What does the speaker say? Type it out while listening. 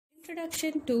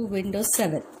Introduction to Windows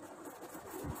 7.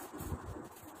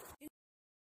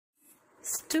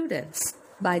 Students,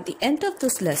 by the end of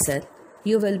this lesson,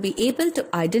 you will be able to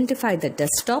identify the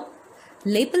desktop,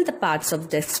 label the parts of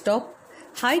desktop,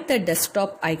 hide the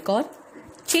desktop icon,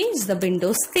 change the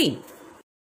Windows theme.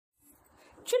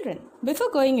 Children, before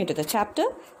going into the chapter,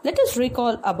 let us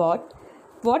recall about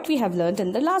what we have learned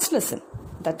in the last lesson.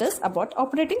 That is about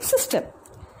operating system.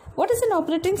 What is an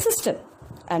operating system?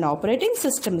 An operating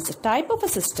system is a type of a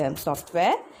system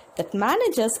software that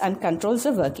manages and controls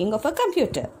the working of a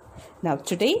computer. Now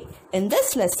today, in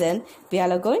this lesson, we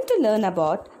are going to learn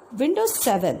about Windows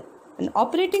 7, an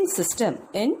operating system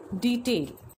in detail.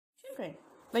 Children,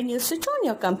 when you switch on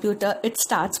your computer, it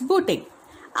starts booting.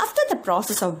 After the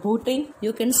process of booting,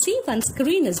 you can see one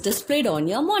screen is displayed on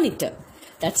your monitor.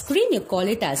 That screen you call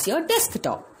it as your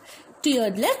desktop. To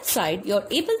your left side, you are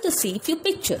able to see few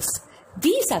pictures.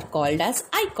 These are called as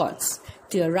icons.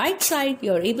 To your right side,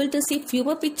 you are able to see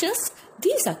fewer pictures.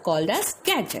 These are called as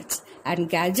gadgets. And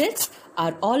gadgets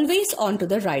are always on to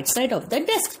the right side of the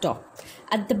desktop.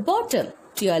 At the bottom,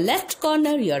 to your left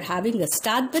corner, you are having a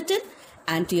start button.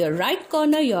 And to your right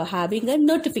corner, you are having a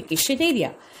notification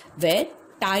area where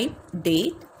time,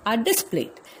 date are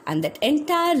displayed. And that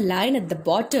entire line at the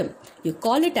bottom, you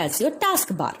call it as your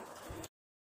taskbar.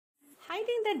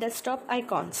 Hiding the desktop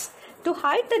icons. To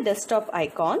hide the desktop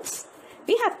icons,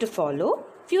 we have to follow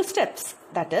few steps.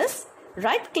 That is,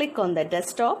 right click on the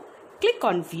desktop, click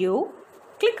on view,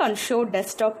 click on show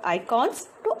desktop icons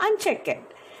to uncheck it.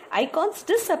 Icons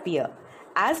disappear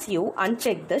as you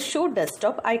uncheck the show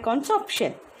desktop icons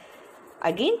option.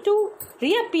 Again, to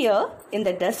reappear in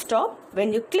the desktop,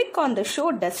 when you click on the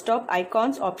show desktop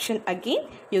icons option again,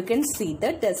 you can see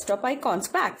the desktop icons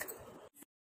back.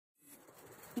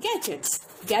 Gadgets.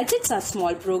 Gadgets are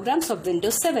small programs of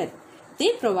Windows 7.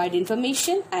 They provide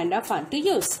information and are fun to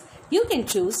use. You can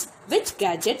choose which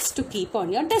gadgets to keep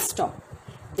on your desktop.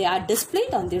 They are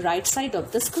displayed on the right side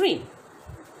of the screen.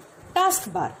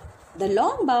 Taskbar. The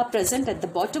long bar present at the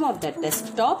bottom of the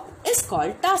desktop is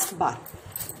called taskbar.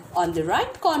 On the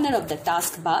right corner of the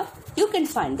taskbar, you can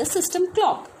find the system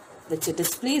clock, which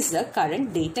displays the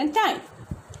current date and time.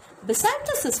 Beside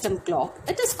the system clock,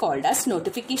 it is called as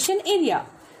notification area,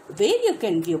 where you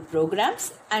can view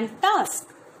programs and tasks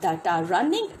that are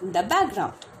running in the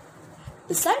background.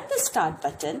 Beside the start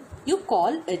button, you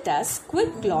call it as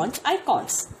quick launch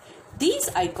icons. These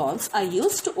icons are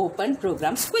used to open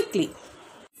programs quickly.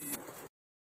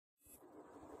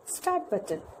 Start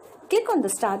button. Click on the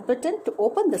start button to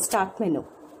open the start menu.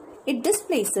 It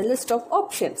displays a list of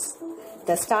options.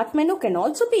 The start menu can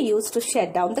also be used to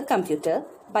shut down the computer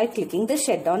by clicking the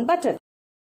shutdown button.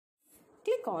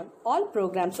 Click on All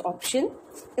Programs option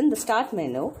in the Start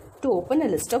menu to open a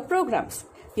list of programs.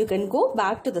 You can go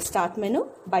back to the Start menu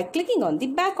by clicking on the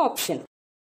Back option.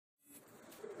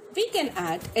 We can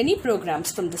add any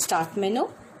programs from the Start menu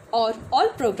or All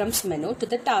Programs menu to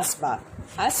the taskbar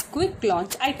as quick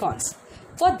launch icons.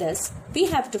 For this, we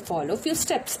have to follow few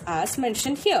steps as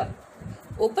mentioned here.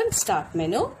 Open Start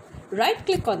menu, right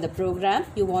click on the program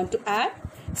you want to add,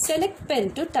 select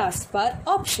Pin to Taskbar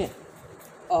option.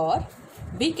 Or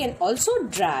we can also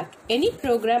drag any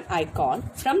program icon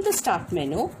from the Start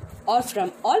menu or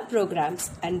from all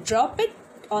programs and drop it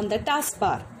on the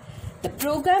taskbar. The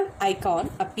program icon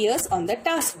appears on the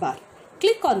taskbar.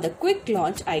 Click on the quick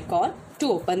launch icon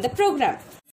to open the program.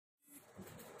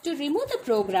 To remove the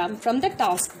program from the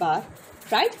taskbar,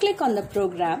 right click on the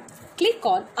program, click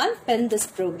on Unpin this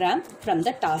program from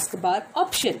the taskbar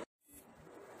option.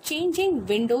 Changing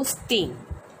Windows theme.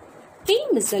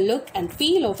 Theme is the look and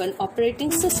feel of an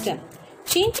operating system.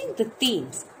 Changing the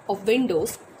themes of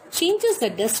Windows changes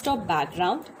the desktop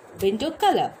background, window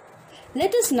color.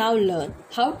 Let us now learn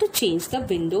how to change the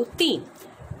window theme.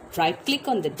 Right click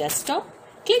on the desktop,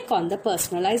 click on the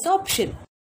Personalize option.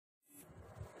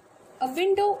 A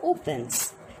window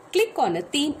opens. Click on a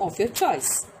theme of your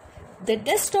choice. The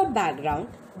desktop background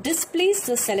displays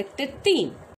the selected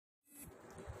theme.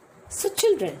 So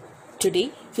children,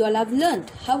 today you all have learned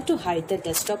how to hide the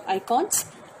desktop icons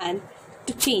and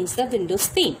to change the Windows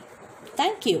theme.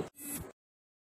 Thank you.